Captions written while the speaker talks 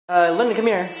London, come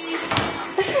here.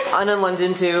 Anna in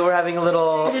London too. We're having a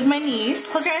little... With my niece.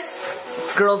 Close your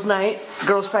eyes. Girls' night.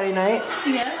 Girls' Friday night.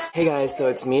 Yes. Hey guys, so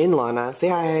it's me and Lana. Say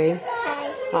hi.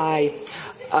 Hi.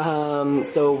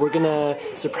 So we're gonna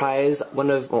surprise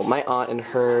my aunt and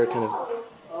her kind of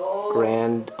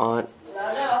grand aunt.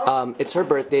 It's her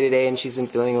birthday today and she's been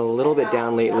feeling a little bit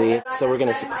down lately. So we're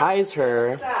gonna surprise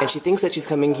her and she thinks that she's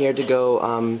coming here to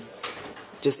go,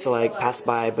 just to like pass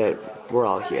by, but we're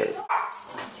all here.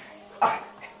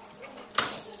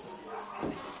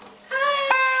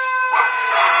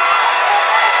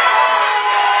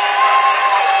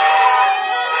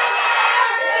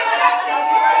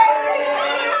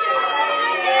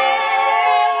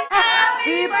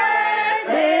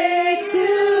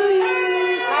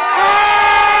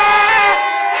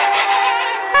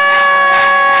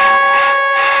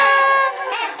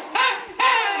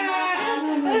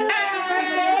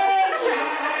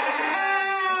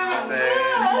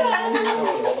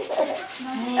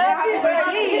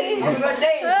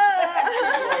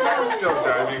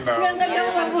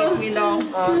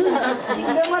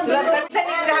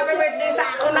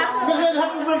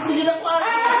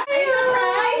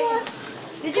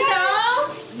 Did you know?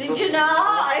 Did you know?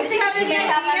 I think she may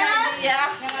have an idea.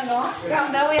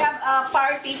 Now we have a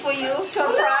party for you.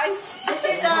 Surprise. This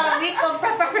is a week of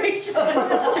preparation.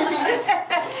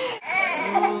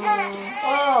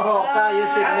 Oh, kayo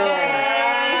signal.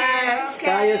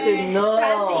 Kayo signal.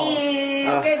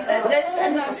 Okay, there's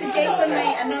si Jason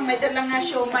may dalang nga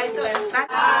siomai to.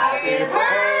 Happy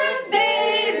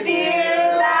birthday,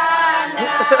 dear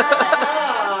Lana.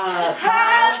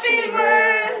 Happy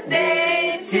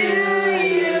birthday to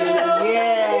you.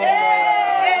 Yeah.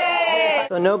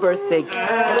 So no birthday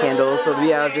candles, so we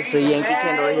have just a Yankee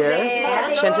candle here,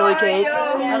 chantilly cake,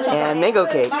 and mango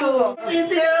cake. 1, 2,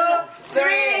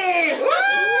 3.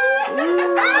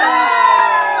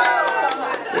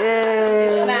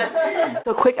 Yay!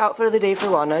 So quick outfit of the day for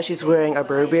Lana. She's wearing a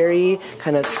Burberry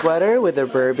kind of sweater with a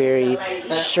Burberry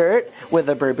shirt with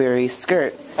a Burberry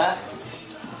skirt.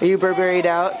 Are you Burberry'd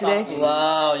out today?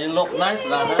 Wow, you look nice,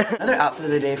 Lana. Another outfit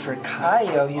of the day for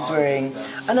Kayo. He's wearing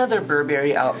another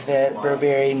Burberry outfit,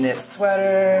 Burberry knit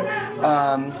sweater,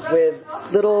 with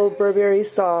little Burberry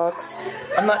socks.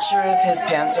 I'm not sure if his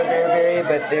pants are Burberry,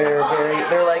 but they're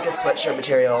like a sweatshirt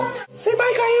material. Say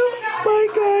bye, Kayo. Bye,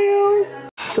 Kayo.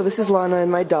 So this is Lana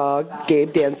and my dog,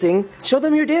 Gabe, dancing. Show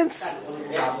them your dance.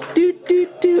 Do do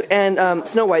do. And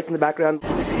Snow White's in the background.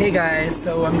 Hey guys,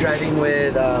 so I'm driving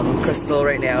with Crystal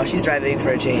right now. She's driving for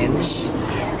a change.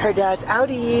 Her dad's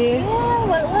Audi. Yeah,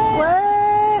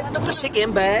 What?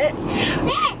 Chicken butt?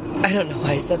 I don't know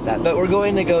why I said that, but we're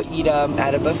going to go eat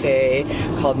at a buffet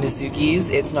called Mizuki's.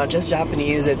 It's not just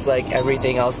Japanese, it's like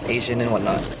everything else Asian and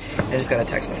whatnot. I just got a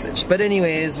text message. But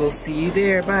anyways, we'll see you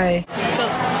there. Bye.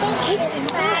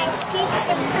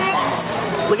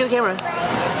 Look at the camera.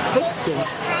 Cakes and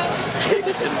pies.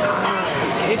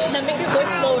 Now make your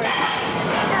voice slower.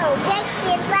 No, cakes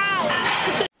and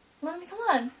pies. Lana, come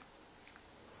on.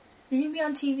 You're gonna be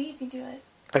on TV if you do it.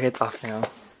 Okay, it's off now.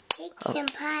 Cakes and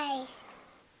pies.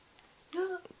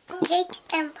 Cakes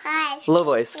and pies. Low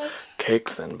voice.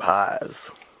 Cakes and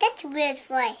pies. That's a weird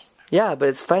voice. Yeah, but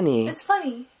it's funny. It's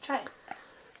funny. Try it.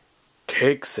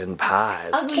 Cakes and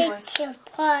pies. Ugly voice. Cakes and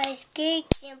pies.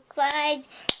 Cakes and pies.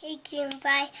 Cakes and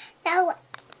pies. Now what?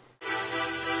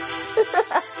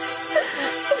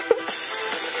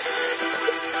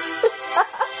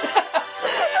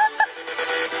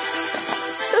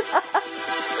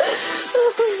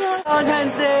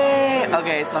 Valentine's Day!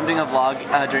 Okay, so I'm doing a vlog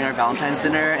during our Valentine's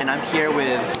dinner, and I'm here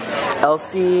with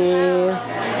Elsie,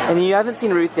 and you haven't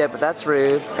seen Ruth yet, but that's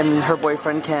Ruth, and her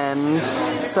boyfriend Ken.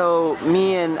 So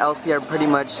me and Elsie are pretty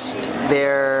much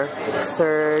their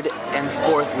third and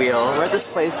fourth wheel. We're at this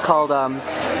place called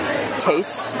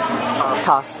Taste.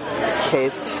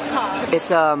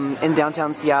 It's in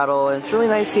downtown Seattle, and it's really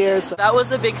nice here. So that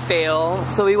was a big fail.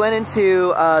 So we went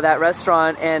into that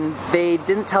restaurant, and they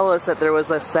didn't tell us that there was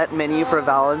a set menu for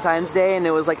Valentine's Day, and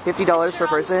it was like $50 per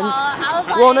person.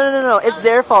 Well, no, it's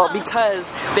their fault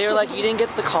because they were like, you didn't get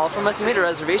the call from us. You made a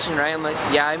reservation, right? I'm like,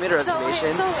 yeah, I made a reservation.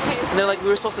 And they're like, we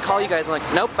were supposed to call you guys. I'm like,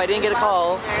 nope, I didn't get a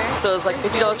call. So it's like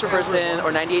 $50 per person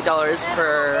or $98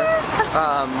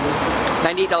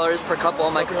 per couple.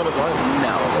 I'm like, no.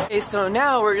 Okay, so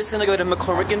now we're just gonna go to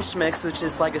McCormick and Schmick's, which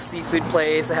is like a seafood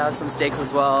place. They have some steaks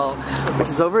as well, which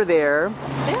is over there.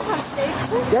 They don't have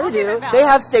steaks. Yeah, they do. They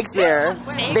have steaks there.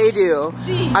 They do.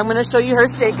 I'm gonna show you her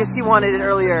steak because she wanted it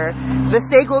earlier. The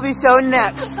steak will be shown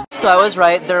next. So I was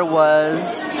right. There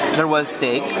was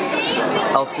steak,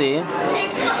 Elsie,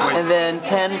 and then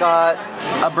Ken got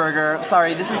a burger.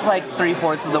 Sorry, this is like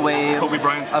 3/4 of the way Kobe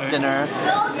Bryant of dinner.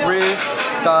 Ruth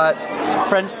got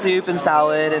French soup and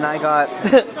salad, and I got...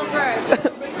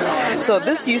 So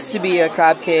this used to be a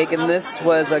crab cake, and this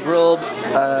was a grilled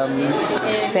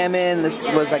salmon. This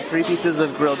was like 3 pieces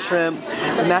of grilled shrimp.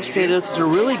 The mashed potatoes were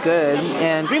really good,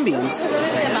 and green beans.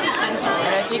 And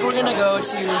I think we're gonna go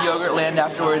to Yogurtland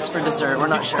afterwards for dessert. We're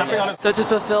not sure yet. So to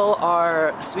fulfill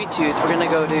our sweet tooth, we're gonna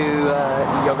go to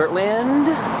Yogurtland.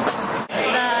 The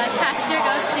cashier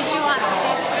goes, "Did you want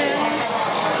 2 spoons?"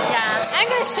 Yeah, I'm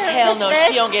gonna show Hell no,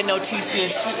 she don't get no 2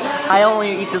 spoons. I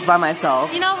only eat this by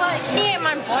myself. You know what? He ain't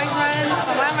my boyfriend,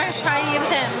 so why am I trying to eat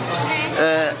with him?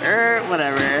 Okay?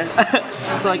 Whatever.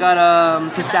 So I got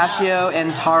pistachio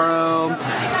and taro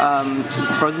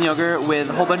frozen yogurt with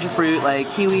a whole bunch of fruit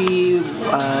like kiwi,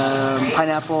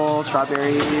 pineapple,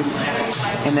 strawberry,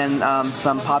 and then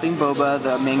some popping boba,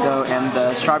 the mango and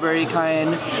the strawberry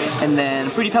kind, and then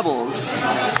fruity pebbles.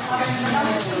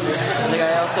 The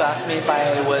guy also asked me if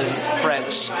I was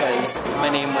French because my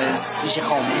name was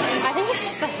Jerome. I think it's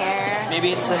just the hair.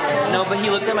 Maybe it's a... No, but he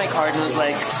looked at my card and was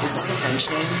like, is this a French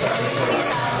name?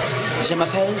 Je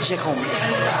m'appelle Jerome.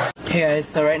 Hey guys,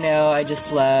 so right now I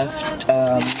just left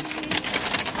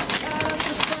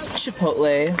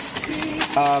Chipotle.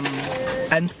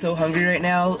 I'm so hungry right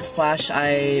now, /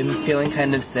 I'm feeling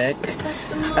kind of sick.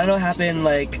 I don't know what happened,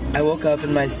 like I woke up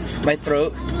and my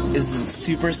throat is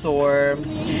super sore,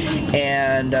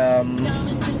 and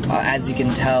as you can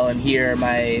tell and hear,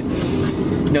 my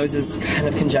nose is kind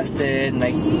of congested and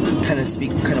I kind of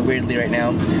speak kind of weirdly right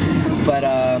now. But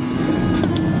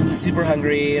super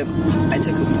hungry. I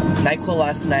took NyQuil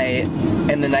last night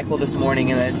and then NyQuil this morning,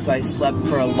 and so I slept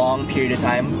for a long period of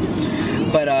time.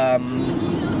 But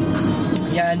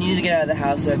yeah, I needed to get out of the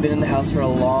house. I've been in the house for a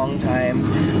long time.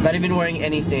 Not even wearing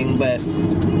anything, but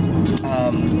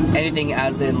anything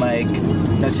as in like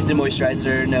no tinted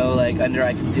moisturizer, no like under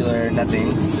eye concealer,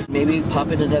 nothing. Maybe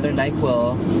pop in another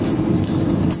NyQuil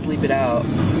and sleep it out.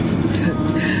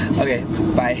 Okay,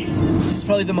 bye. This is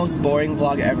probably the most boring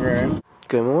vlog ever.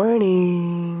 Good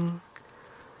morning.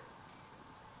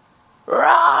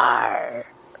 Rawr!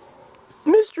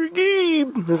 Mr.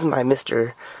 Gabe! This is my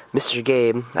Mr.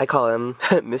 Gabe. I call him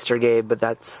Mr. Gabe, but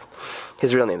that's...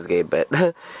 his real name's Gabe, but...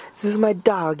 This is my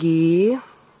doggy.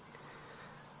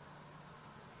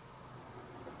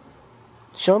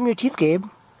 Show him your teeth, Gabe.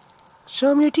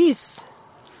 Show him your teeth.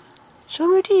 Show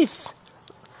him your teeth.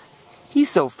 He's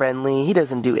so friendly. He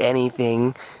doesn't do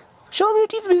anything. Show him your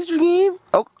teeth, Mr. Gabe.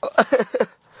 Oh.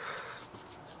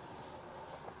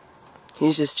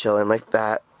 He's just chilling like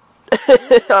that.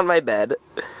 On my bed.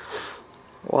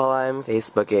 While I'm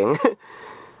Facebooking.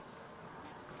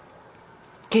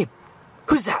 Gabe,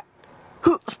 who's that?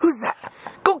 Who's that?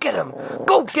 Go get him!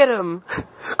 Go get him!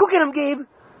 Go get him, Gabe!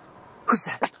 Who's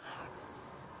that?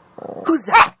 Who's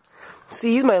that?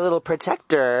 See, he's my little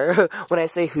protector. When I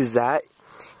say who's that,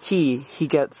 he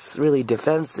gets really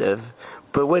defensive.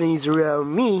 But when he's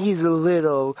around me, he's a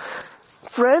little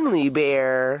friendly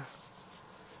bear.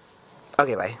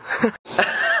 Okay, bye.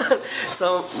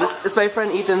 So, it's my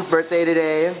friend Ethan's birthday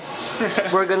today.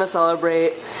 We're gonna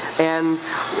celebrate, and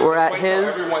we're at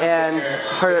his and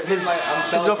his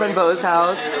girlfriend Bo's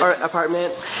house, or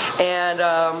apartment, and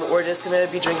we're just gonna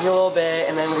be drinking a little bit,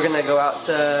 and then we're gonna go out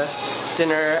to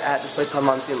dinner at this place called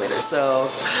Monsoon later. So,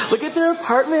 look at their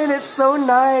apartment, it's so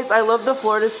nice. I love the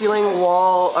floor-to-ceiling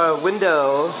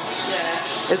window.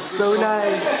 It's so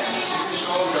nice.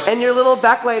 And your little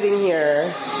backlighting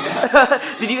here.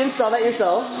 Did you install that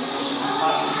yourself?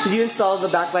 Did you install the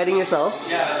backlighting yourself?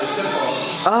 Yeah, it's simple.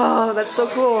 Oh, that's so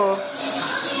cool.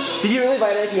 Did you really buy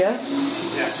it at IKEA?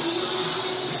 Yeah.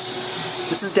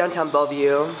 This is downtown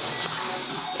Bellevue.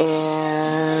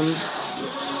 And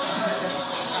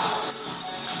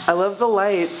I love the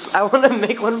lights. I want to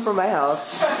make one for my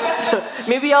house.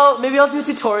 maybe I'll do a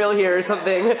tutorial here or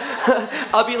something.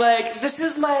 I'll be like, this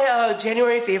is my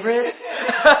January favorites.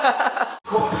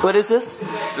 What is this?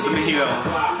 It's a mojito.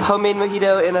 Homemade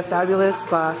mojito in a fabulous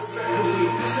glass.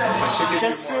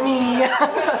 Just for me.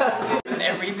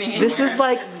 Everything. This is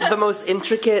like the most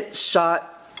intricate shot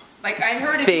Like I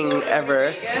heard thing if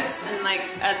ever. Vegas and like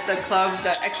at the club,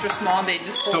 the extra small, they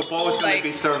just So Bo's gonna like,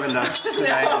 be serving us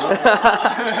tonight.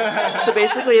 So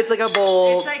basically it's like a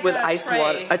bowl It's like with a ice tray,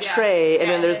 water, yeah. a tray,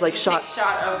 and then there's like you shot. take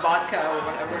shot of vodka or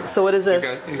whatever. So what is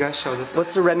this? You guys show this.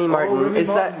 What's a Remy Martin? Remy is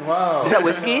Martin, that wow. is that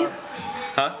whiskey?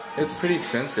 Huh? It's pretty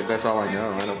expensive, that's all I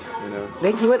know. I don't, you know.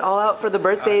 Then he went all out for the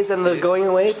birthdays and the going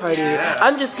away party.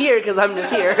 I'm just here because I'm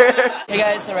just here. Hey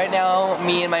guys, so right now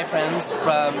me and my friends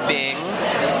from Bing,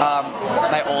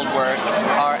 my old work,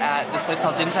 are at this place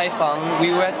called Din Tai Fung.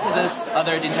 We went to this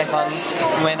other Din Tai Fung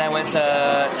when I went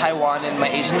to Taiwan in my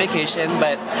Asian vacation,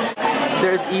 but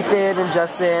there's Ethan and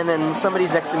Justin and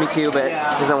somebody's next to me too, but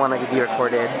doesn't want to be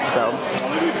recorded, so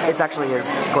it's actually his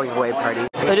going away party.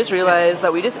 So I just realized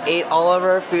that we just ate all of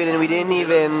our food and we didn't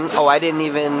even, I didn't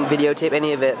even videotape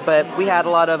any of it, but we had a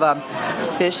lot of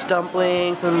fish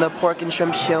dumplings and the pork and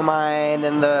shrimp siomai, and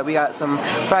then we got some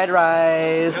fried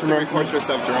rice, and then some...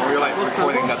 stuff, Jerome. We were like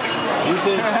recording nothing.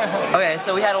 Okay,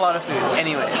 so we had a lot of food.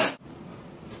 Anyways.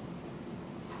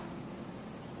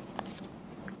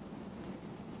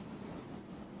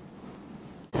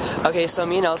 Okay, so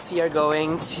me and Elsie are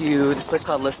going to this place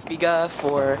called La Spiga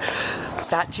for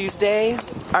Fat Tuesday,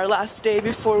 our last day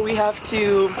before we have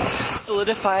to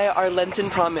solidify our Lenten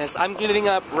promise. I'm giving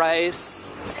up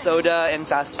rice, soda, and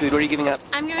fast food. What are you giving up?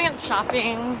 I'm giving up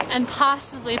shopping and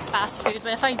possibly fast food,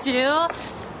 but if I do,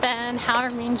 then how are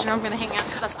me and Jerome gonna hang out?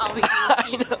 Because that's all we can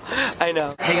eat. I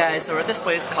know. Hey guys, so we're at this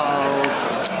place called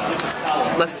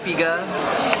La Spiga,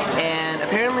 and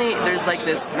apparently there's like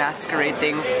this masquerade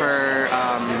thing for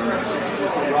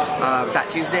Fat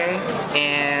Tuesday,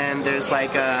 and there's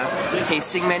like a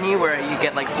tasting menu where you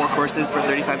get like 4 courses for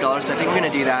 $35, so I think we're gonna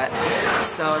do that.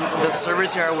 So the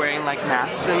servers here are wearing like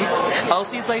masks, and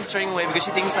Elsie's like straying away because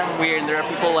she thinks I'm weird, and there are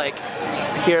people like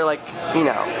here like, you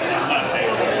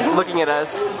know, looking at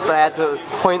us, but I had to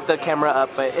point the camera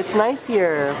up, but it's nice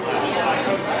here.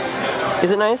 Is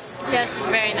it nice? Yes, it's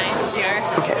very nice here.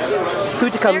 Okay.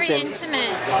 Food to come Very soon.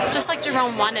 intimate, just like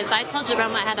Jerome wanted, but I told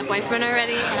Jerome I had a boyfriend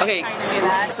already, and Okay, I'm trying to do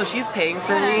that. so she's paying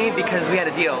for me because we had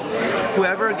a deal.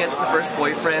 Whoever gets the first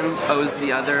boyfriend owes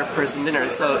the other person dinner.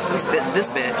 So since this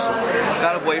bitch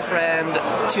got a boyfriend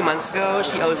 2 months ago,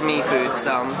 she owes me food,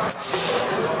 so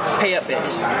pay up,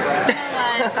 bitch.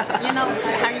 But, you know,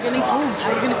 how are you getting home? How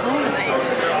are you getting home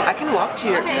tonight? I can walk to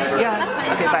your... Okay, yeah. that's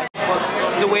fine. Okay, bye.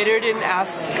 The waiter didn't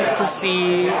ask to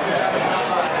see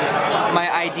my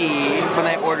ID when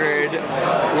I ordered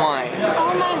wine.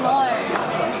 Oh my lord.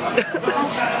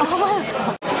 Oh my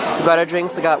god. We got our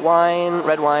drinks. I got wine,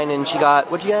 red wine, and she got...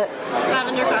 What'd you get?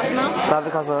 Lavender Cosmo?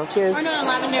 Lavender Cosmo. Cheers. Or no,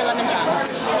 lavender lemon chop.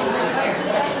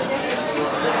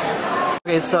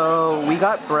 Okay, so we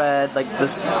got bread, like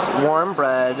this warm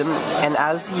bread, and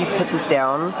as he put this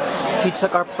down, he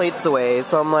took our plates away.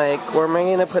 So I'm like, where am I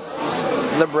gonna put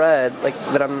the bread, like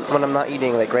that when I'm not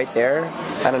eating, like right there?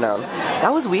 I don't know.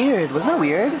 That was weird. Wasn't that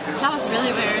weird? That was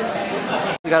really weird.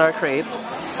 We got our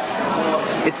crepes.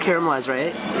 It's caramelized,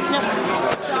 right? Yep.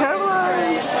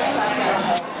 Caramelized.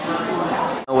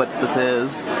 I don't know what this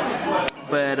is,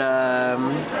 but I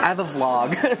have a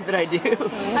vlog that I do.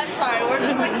 I'm sorry, we're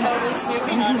just like totally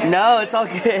snooping on it. No, it's all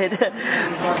good.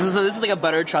 So this is like a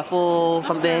butter truffle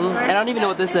something. I don't even know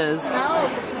what this is.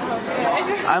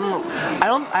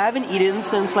 I haven't eaten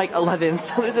since like 11,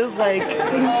 so this is like...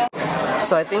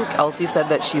 So I think Elsie said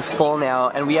that she's full now,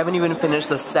 and we haven't even finished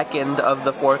the second of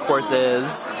the 4 courses.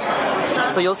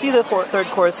 So you'll see the third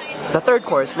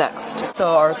course next.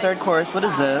 So our third course, what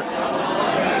is it?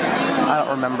 I don't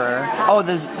remember. Oh,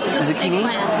 the zucchini?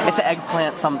 It's an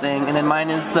eggplant something, and then mine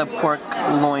is the pork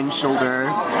loin shoulder.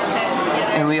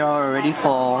 And we are already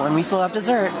full, and we still have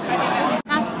dessert.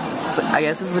 So I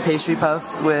guess this is the pastry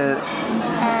puffs with...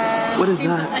 what is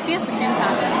that? I think it's a cream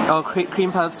puff. Oh,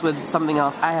 cream puffs with something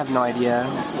else. I have no idea.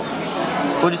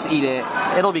 We'll just eat it.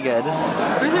 It'll be good.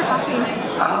 Where's your coffee?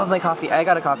 Oh, my coffee. I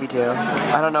got a coffee too.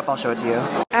 I don't know if I'll show it to you.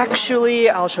 Actually,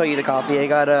 I'll show you the coffee. I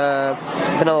got a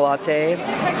vanilla latte,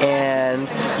 and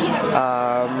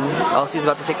Elsie's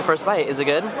about to take the first bite. Is it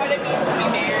good?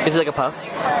 Is it like a puff?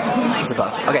 It's a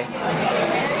puff. Okay.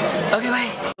 Okay,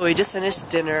 bye. We just finished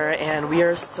dinner and we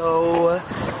are so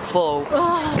full.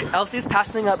 Elsie's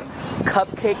passing up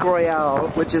Cupcake Royale,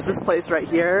 which is this place right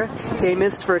here,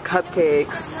 famous for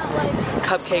cupcakes,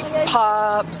 cupcake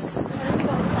pops,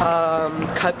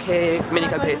 cupcakes, mini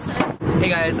cupcakes. Hey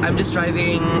guys, I'm just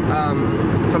driving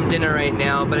from dinner right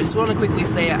now, but I just want to quickly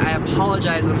say I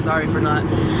apologize. I'm sorry for not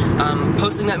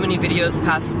posting that many videos the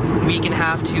past week and a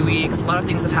half, 2 weeks. A lot of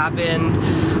things have happened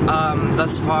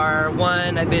thus far.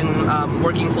 One, I've been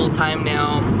working full-time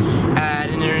now at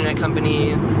an internet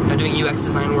company doing UX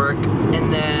design work,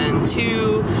 and then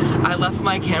 2, I left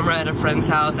my camera at a friend's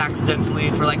house accidentally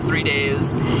for like 3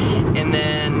 days, and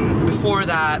then before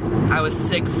that I was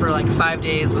sick for like 5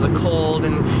 days with a cold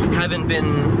and haven't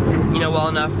been, you know, well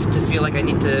enough to feel like I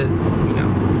need to, you know,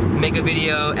 make a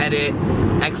video, edit,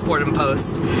 export, and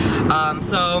post.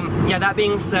 So yeah, that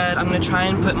being said, I'm gonna try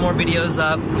and put more videos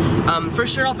up. For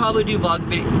sure, I'll probably do vlog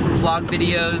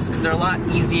videos because they're a lot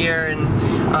easier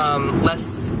and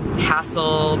less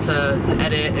hassle to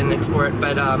edit and export.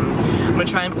 But I'm gonna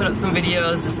try and put up some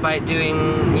videos despite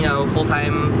doing, you know,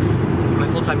 my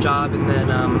full-time job and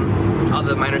then all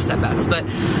the minor setbacks. But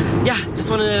yeah, just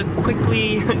wanted to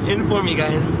quickly inform you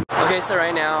guys. Okay, so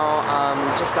right now,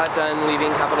 just got done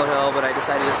leaving Capitol Hill, but I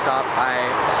decided to stop by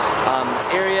this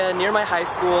area near my high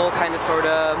school, kind of, sort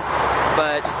of,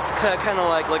 but just kind of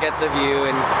like look at the view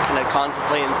and kind of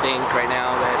contemplate and think right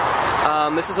now.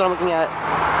 But this is what I'm looking at.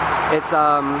 It's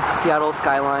Seattle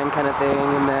skyline kind of thing,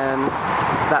 and then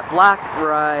that black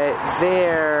right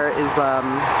there is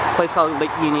this place called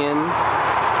Lake Union,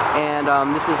 and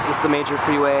this is just the major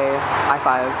freeway,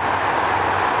 I-5.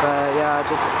 But yeah,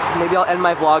 just maybe I'll end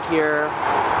my vlog here.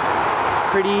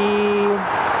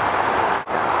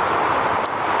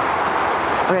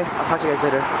 Okay, I'll talk to you guys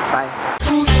later. Bye.